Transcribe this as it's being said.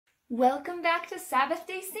Welcome back to Sabbath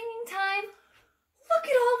Day singing time. Look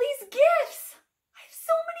at all these gifts. I have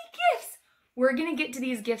so many gifts. We're going to get to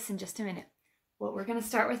these gifts in just a minute. What we're going to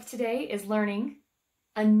start with today is learning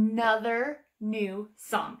another new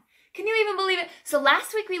song. Can you even believe it? So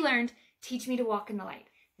last week we learned Teach Me to Walk in the Light.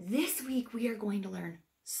 This week we are going to learn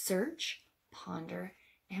Search, Ponder,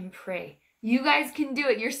 and Pray. You guys can do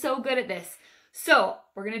it. You're so good at this. So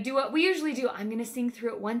we're going to do what we usually do. I'm going to sing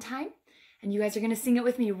through it one time, and you guys are going to sing it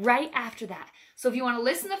with me right after that. So if you want to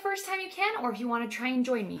listen the first time, you can, or if you want to try and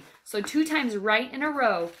join me. So 2 times right in a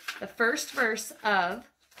row, the first verse of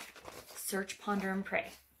Search, Ponder, and Pray.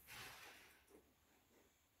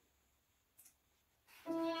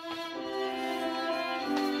 I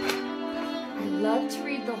love to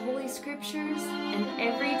read the Holy Scriptures, and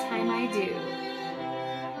every time I do,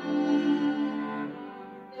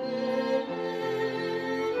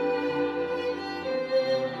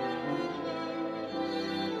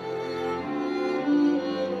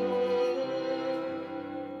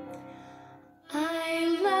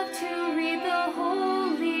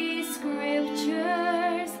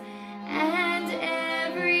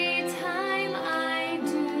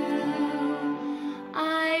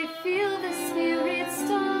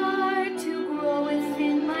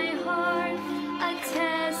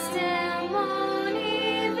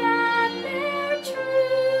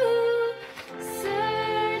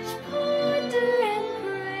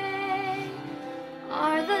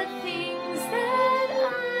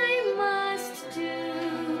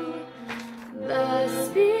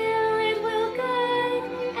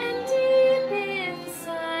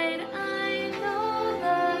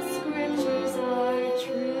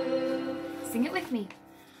 me.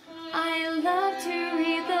 I love to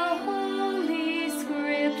read the Holy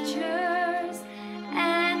Scriptures,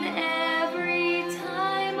 and every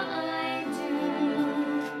time I do,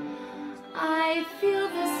 I feel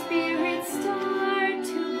the Spirit start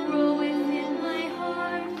to grow within my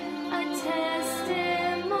heart, a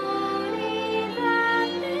testimony that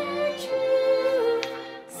they're true.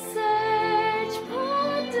 Search,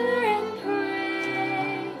 ponder, and pray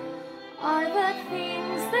are the things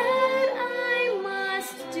that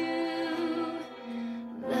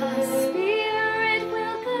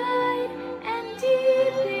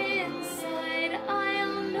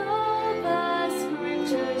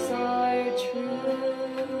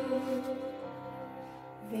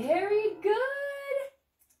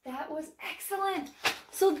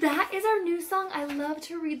So that is our new song. I love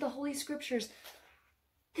to read the Holy Scriptures.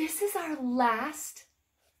 This is our last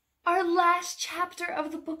chapter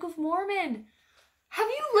of the Book of Mormon. Have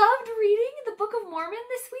you loved reading the Book of Mormon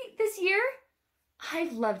this year?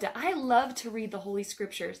 I've loved it. I love to read the Holy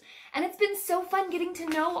Scriptures. And it's been so fun getting to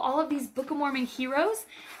know all of these Book of Mormon heroes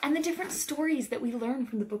and the different stories that we learn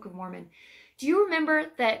from the Book of Mormon. Do you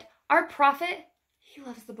remember that our prophet, he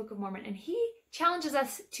loves the Book of Mormon, and he challenges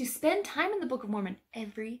us to spend time in the Book of Mormon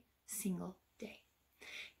every single day.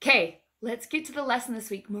 Okay, let's get to the lesson this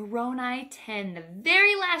week. Moroni 10, the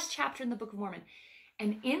very last chapter in the Book of Mormon.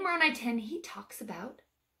 And in Moroni 10, he talks about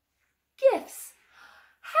gifts.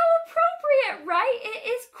 How appropriate, right? It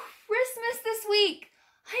is Christmas this week.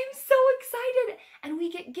 I'm so excited. And we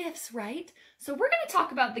get gifts, right? So we're going to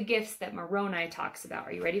talk about the gifts that Moroni talks about.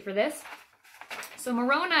 Are you ready for this? So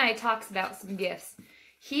Moroni talks about some gifts.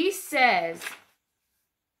 He says,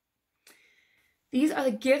 these are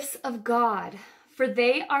the gifts of God, for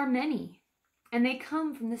they are many, and they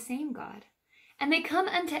come from the same God. And they come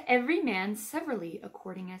unto every man severally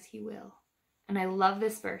according as he will. And I love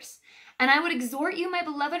this verse. And I would exhort you, my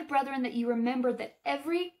beloved brethren, that you remember that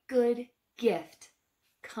every good gift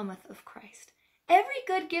cometh of Christ. Every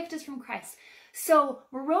good gift is from Christ. So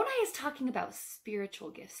Moroni is talking about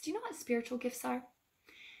spiritual gifts. Do you know what spiritual gifts are?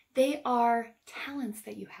 They are talents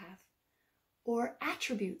that you have, or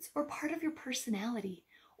attributes, or part of your personality,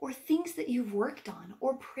 or things that you've worked on,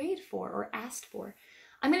 or prayed for, or asked for.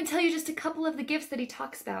 I'm going to tell you just a couple of the gifts that he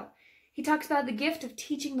talks about. He talks about the gift of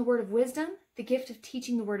teaching the word of wisdom, the gift of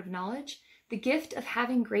teaching the word of knowledge, the gift of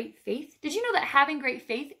having great faith. Did you know that having great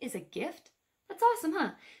faith is a gift? That's awesome,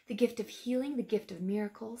 huh? The gift of healing, the gift of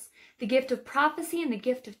miracles, the gift of prophecy and the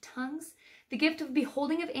gift of tongues, the gift of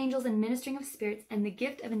beholding of angels and ministering of spirits, and the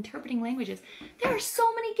gift of interpreting languages. There are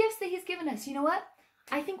so many gifts that he's given us. You know what?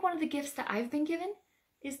 I think one of the gifts that I've been given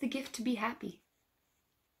is the gift to be happy.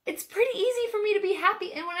 It's pretty easy for me to be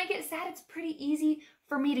happy, and when I get sad, it's pretty easy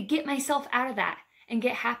for me to get myself out of that and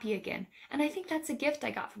get happy again. And I think that's a gift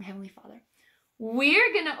I got from Heavenly Father.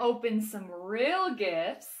 We're going to open some real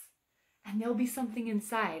gifts, and there'll be something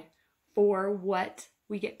inside for what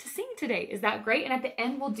we get to sing today. Is that great? And at the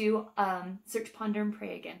end, we'll do Search, Ponder, and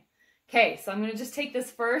Pray again. Okay, so I'm going to just take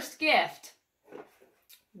this first gift.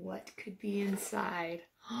 What could be inside?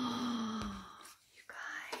 You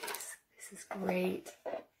guys, this is great.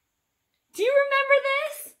 Do you remember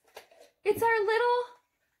this? It's our little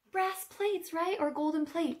brass plates, right? Or golden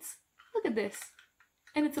plates. Look at this.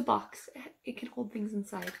 And it's a box. It can hold things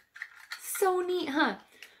inside. So neat, huh?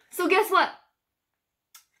 So guess what?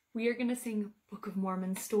 We are going to sing Book of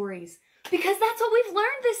Mormon stories because that's what we've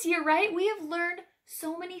learned this year, right? We have learned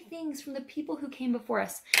so many things from the people who came before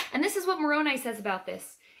us. And this is what Moroni says about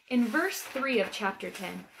this. In verse 3 of chapter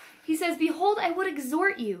 10, he says, "Behold, I would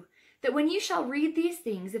exhort you that when you shall read these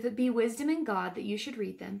things, if it be wisdom in God that you should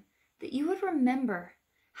read them, that you would remember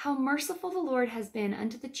how merciful the Lord has been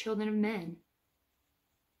unto the children of men."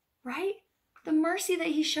 Right? The mercy that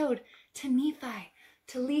he showed to Nephi,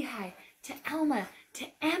 to Lehi, to Alma, to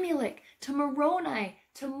Amulek, to Moroni,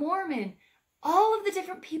 to Mormon, all of the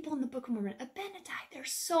different people in the Book of Mormon. Abinadi,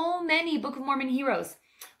 there's so many Book of Mormon heroes.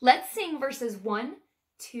 Let's sing verses 1,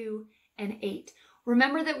 2, and 8.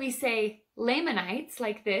 Remember that we say Lamanites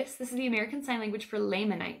like this. This is the American Sign Language for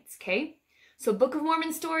Lamanites, okay? So Book of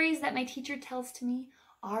Mormon stories that my teacher tells to me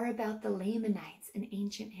are about the Lamanites in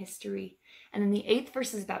ancient history. And then the 8th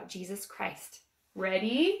verse is about Jesus Christ.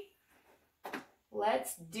 Ready?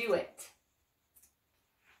 Let's do it.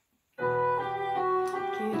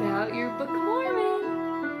 Get out your Book of Mormon.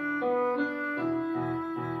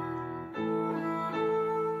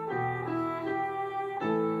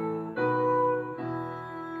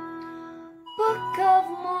 Book of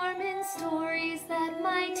Mormon stories that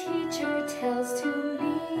my teacher tells to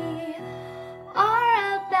me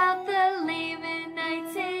are about the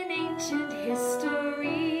Lamanites in ancient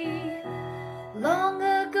history. Long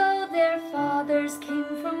ago their fathers came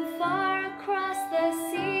from far across the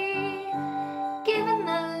sea, given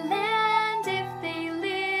the land if they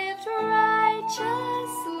lived righteously.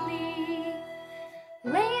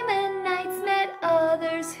 Lamanites met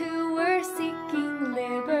others who were seeking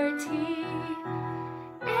liberty,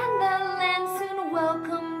 and the land soon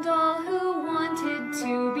welcomed all who wanted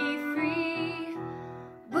to be free.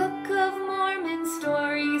 Book of Mormon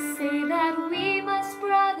stories say that we must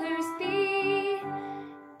brothers be,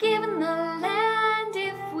 given the land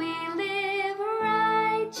if we live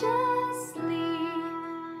righteously.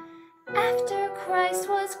 After Christ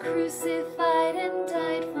was crucified and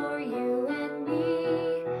died for you and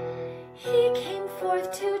me, he came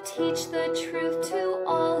forth to teach the truth to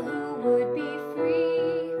all who would be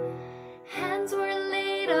free. Hands were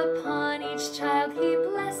laid upon each child, he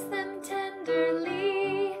blessed them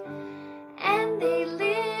tenderly, and they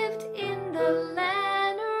lived in the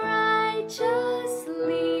land righteously.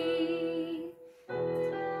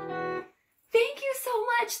 Thank you so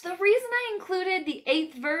much. The reason I included the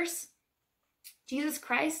 8th verse, Jesus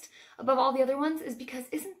Christ, above all the other ones is because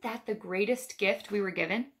isn't that the greatest gift we were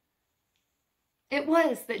given? It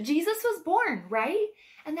was that Jesus was born, right?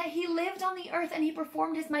 And that he lived on the earth and he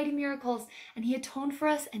performed his mighty miracles and he atoned for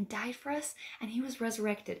us and died for us and he was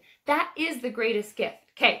resurrected. That is the greatest gift.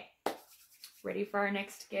 Okay, ready for our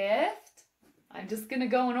next gift? I'm just going to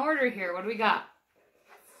go in order here. What do we got?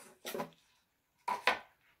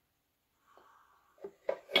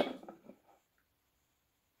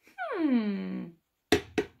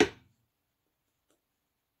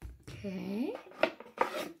 Okay.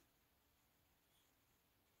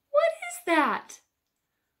 What is that?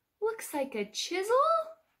 Looks like a chisel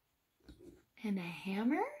and a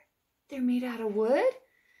hammer. They're made out of wood.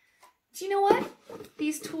 Do you know what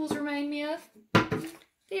these tools remind me of?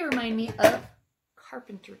 They remind me of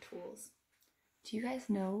carpenter tools. Do you guys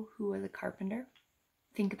know who was a carpenter?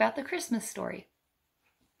 Think about the Christmas story.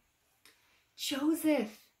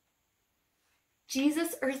 Joseph.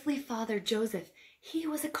 Jesus' earthly father, Joseph, he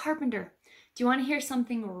was a carpenter. Do you want to hear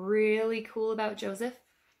something really cool about Joseph?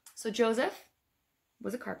 So Joseph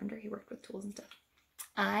was a carpenter. He worked with tools and stuff.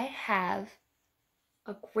 I have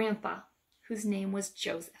a grandpa whose name was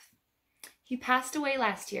Joseph. He passed away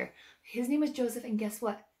last year. His name was Joseph, and guess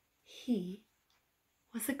what? He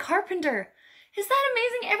was a carpenter. Is that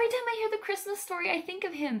amazing? Every time I hear the Christmas story, I think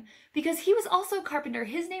of him because he was also a carpenter.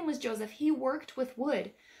 His name was Joseph. He worked with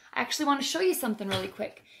wood. I actually want to show you something really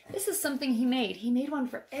quick. This is something he made. He made one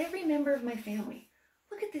for every member of my family.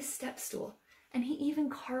 Look at this step stool. And he even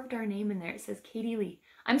carved our name in there. It says Katie Lee.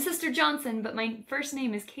 I'm Sister Johnson, but my first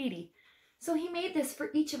name is Katie. So he made this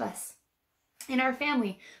for each of us in our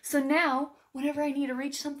family. So now, whenever I need to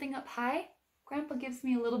reach something up high, Grandpa gives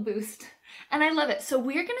me a little boost. And I love it. So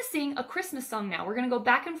we're going to sing a Christmas song now. We're going to go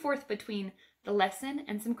back and forth between the lesson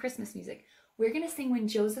and some Christmas music. We're going to sing When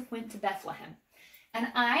Joseph Went to Bethlehem. And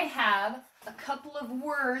I have a couple of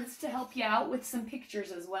words to help you out with some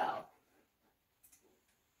pictures as well.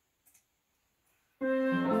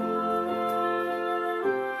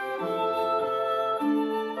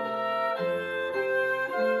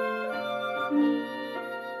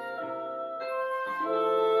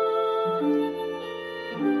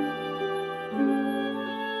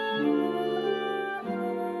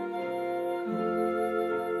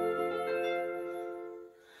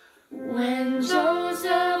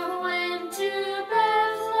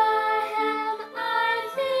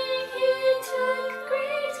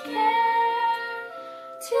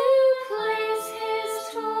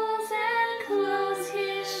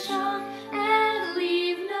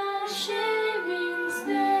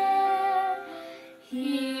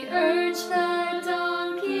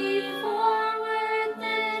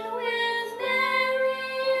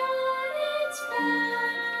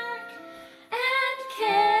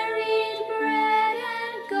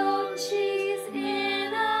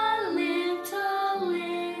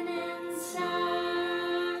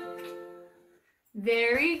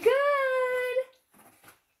 Very good.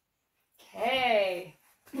 Okay.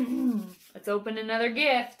 Let's open another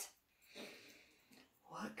gift.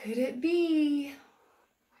 What could it be?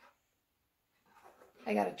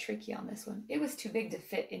 I got to trick you on this one. It was too big to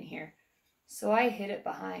fit in here, so I hid it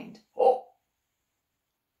behind. Oh!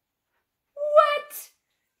 What?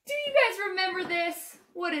 Do you guys remember this?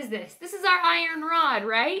 What is this? This is our iron rod,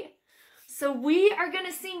 right? So we are going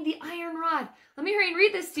to sing the iron rod. Let me hurry and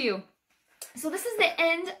read this to you. So this is the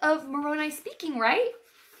end of Moroni speaking, right?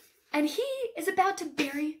 And he is about to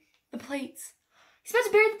bury the plates. He's about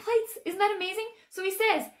to bury the plates. Isn't that amazing? So he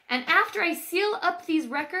says, and after I seal up these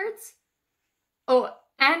records,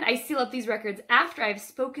 after I've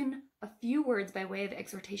spoken a few words by way of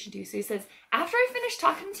exhortation to you. So he says, after I finish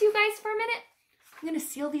talking to you guys for a minute, I'm going to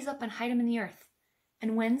seal these up and hide them in the earth.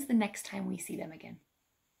 And when's the next time we see them again?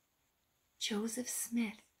 Joseph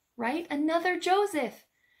Smith, right? Another Joseph.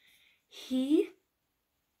 He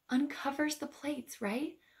uncovers the plates,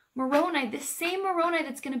 right? Moroni, this same Moroni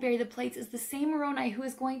that's going to bury the plates is the same Moroni who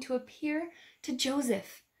is going to appear to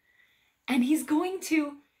Joseph. And he's going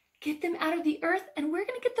to get them out of the earth, and we're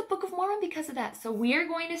going to get the Book of Mormon because of that. So we are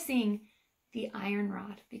going to sing the iron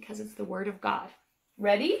rod because it's the word of God.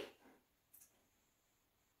 Ready?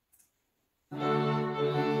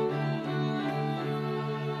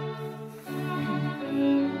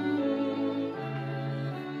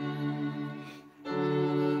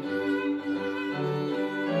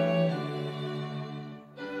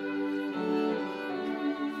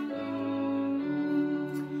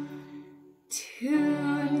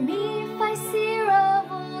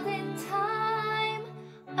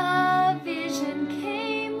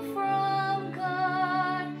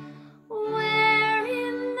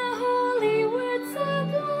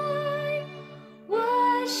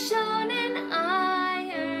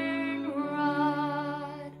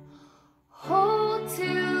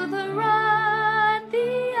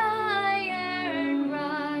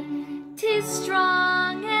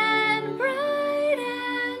 Strong and bright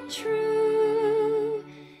and true.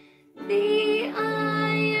 The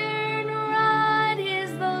iron rod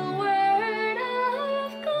is the word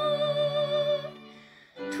of God.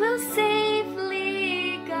 'Twill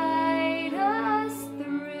safely guide us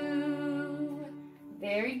through.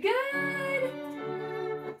 Very good.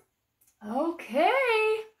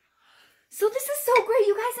 Okay. So this is so great,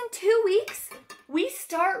 you guys. In 2 weeks, we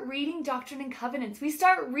start reading Doctrine and Covenants. We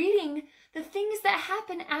start reading the things that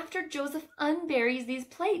happen after Joseph unburies these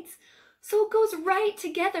plates. So it goes right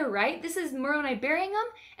together, right? This is Moroni burying them,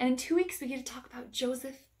 and in 2 weeks we get to talk about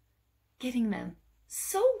Joseph getting them.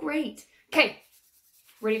 So great. Okay,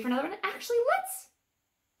 ready for another one? Actually,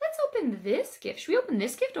 let's open this gift. Should we open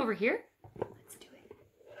this gift over here? Let's do it.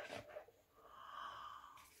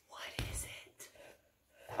 What is it?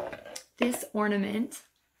 This ornament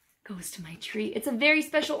goes to my tree. It's a very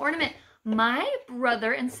special ornament. My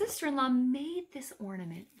brother and sister-in-law made this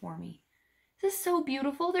ornament for me. This is so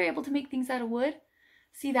beautiful. They're able to make things out of wood.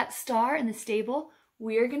 See that star in the stable?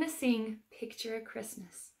 We're going to sing Picture a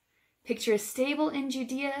Christmas. Picture a stable in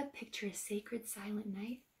Judea. Picture a sacred silent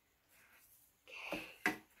night. Okay.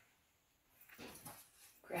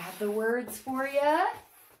 Grab the words for you.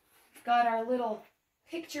 We've got our little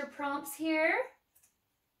picture prompts here.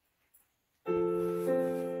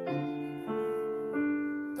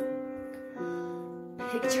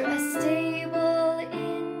 Picture a stable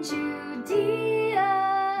in Judea.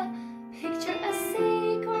 Picture a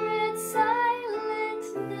sacred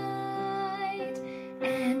silent night.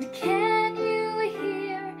 And can you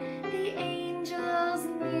hear the angels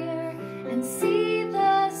near and see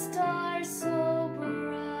the stars so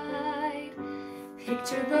bright?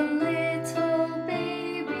 Picture the little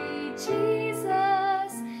baby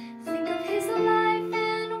Jesus. Think of his life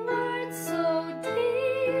and words so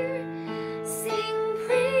dear. Sing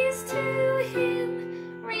praise to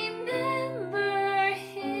him, remember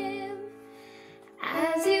him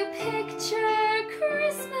as you picture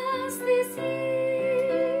Christmas this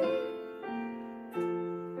year.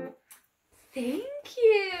 Thank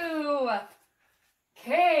you.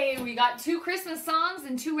 Okay, we got 2 Christmas songs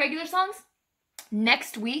and 2 regular songs.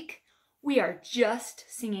 Next week, we are just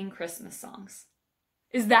singing Christmas songs.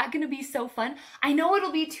 Is that going to be so fun? I know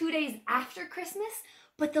it'll be 2 days after Christmas,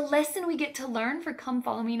 but the lesson we get to learn for Come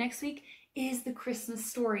Follow Me next week is the Christmas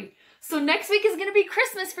story. So next week is going to be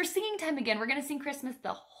Christmas for singing time again. We're going to sing Christmas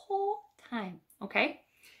the whole time, okay?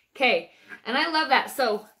 Okay, and I love that.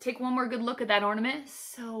 So take one more good look at that ornament.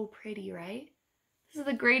 So pretty, right? This is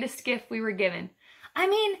the greatest gift we were given. I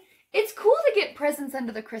mean, it's cool to get presents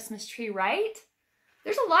under the Christmas tree, right?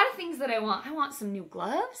 There's a lot of things that I want. I want some new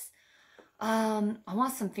gloves. I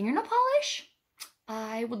want some fingernail polish.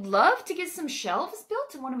 I would love to get some shelves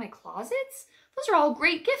built in one of my closets. Those are all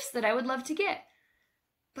great gifts that I would love to get.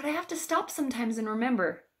 But I have to stop sometimes and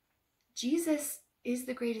remember, Jesus is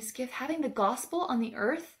the greatest gift. Having the gospel on the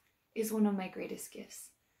earth is one of my greatest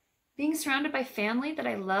gifts. Being surrounded by family that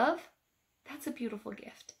I love, that's a beautiful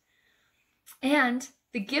gift. And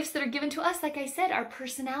the gifts that are given to us, like I said, our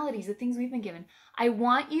personalities, the things we've been given. I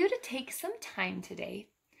want you to take some time today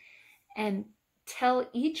and tell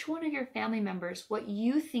each one of your family members what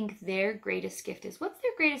you think their greatest gift is. What's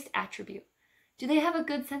their greatest attribute? Do they have a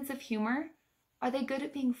good sense of humor? Are they good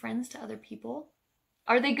at being friends to other people?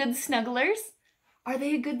 Are they good snugglers? Are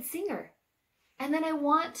they a good singer? And then I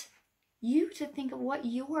want you to think of what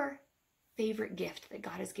your favorite gift that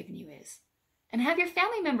God has given you is. And have your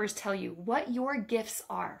family members tell you what your gifts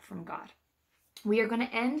are from God. We are going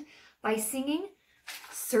to end by singing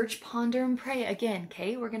Search, Ponder, and Pray again,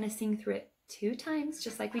 okay? We're going to sing through it 2 times,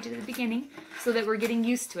 just like we did at the beginning, so that we're getting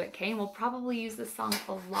used to it, okay? And we'll probably use this song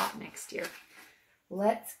a lot next year.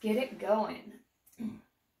 Let's get it going.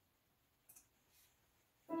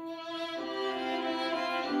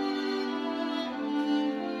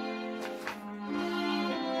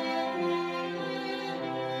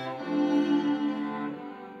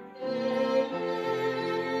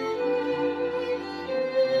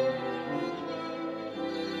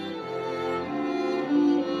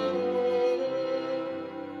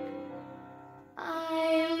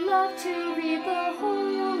 I love to read the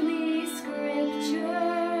Holy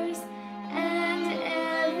Scriptures, and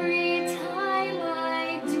every time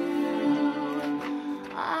I do,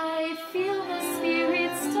 I feel the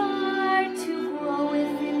Spirit start to grow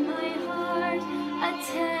within my heart, a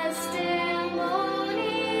testimony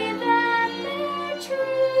that they're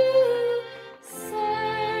true.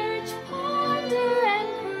 Search, ponder, and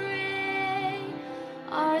pray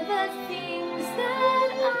are the things that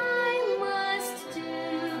I must do.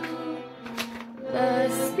 The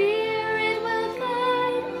Spirit will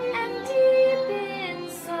guide, and deep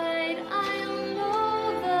inside I'll know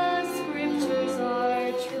the Scriptures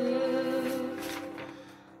are true.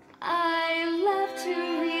 I love to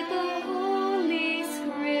read the Holy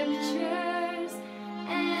Scriptures,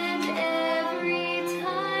 and every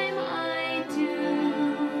time I do,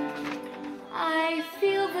 I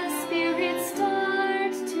feel the Spirit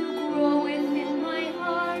start to grow within my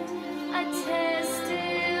heart, a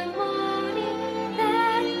testimony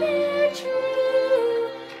that they're true.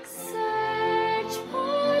 Search,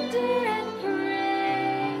 ponder, and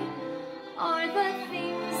pray are the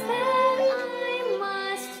things that I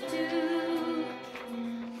must do.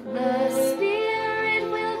 The Spirit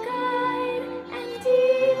will guide, and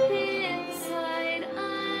deep inside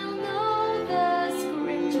I'll know the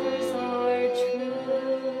Scriptures are true.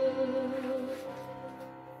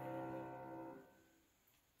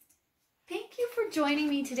 Thank you for joining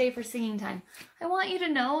me today for singing time. I want you to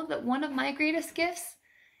know that one of my greatest gifts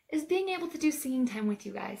is being able to do singing time with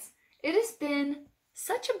you guys. It has been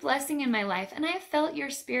such a blessing in my life, and I have felt your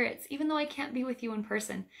spirits, even though I can't be with you in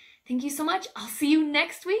person. Thank you so much. I'll see you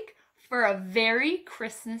next week for a very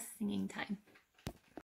Christmas singing time.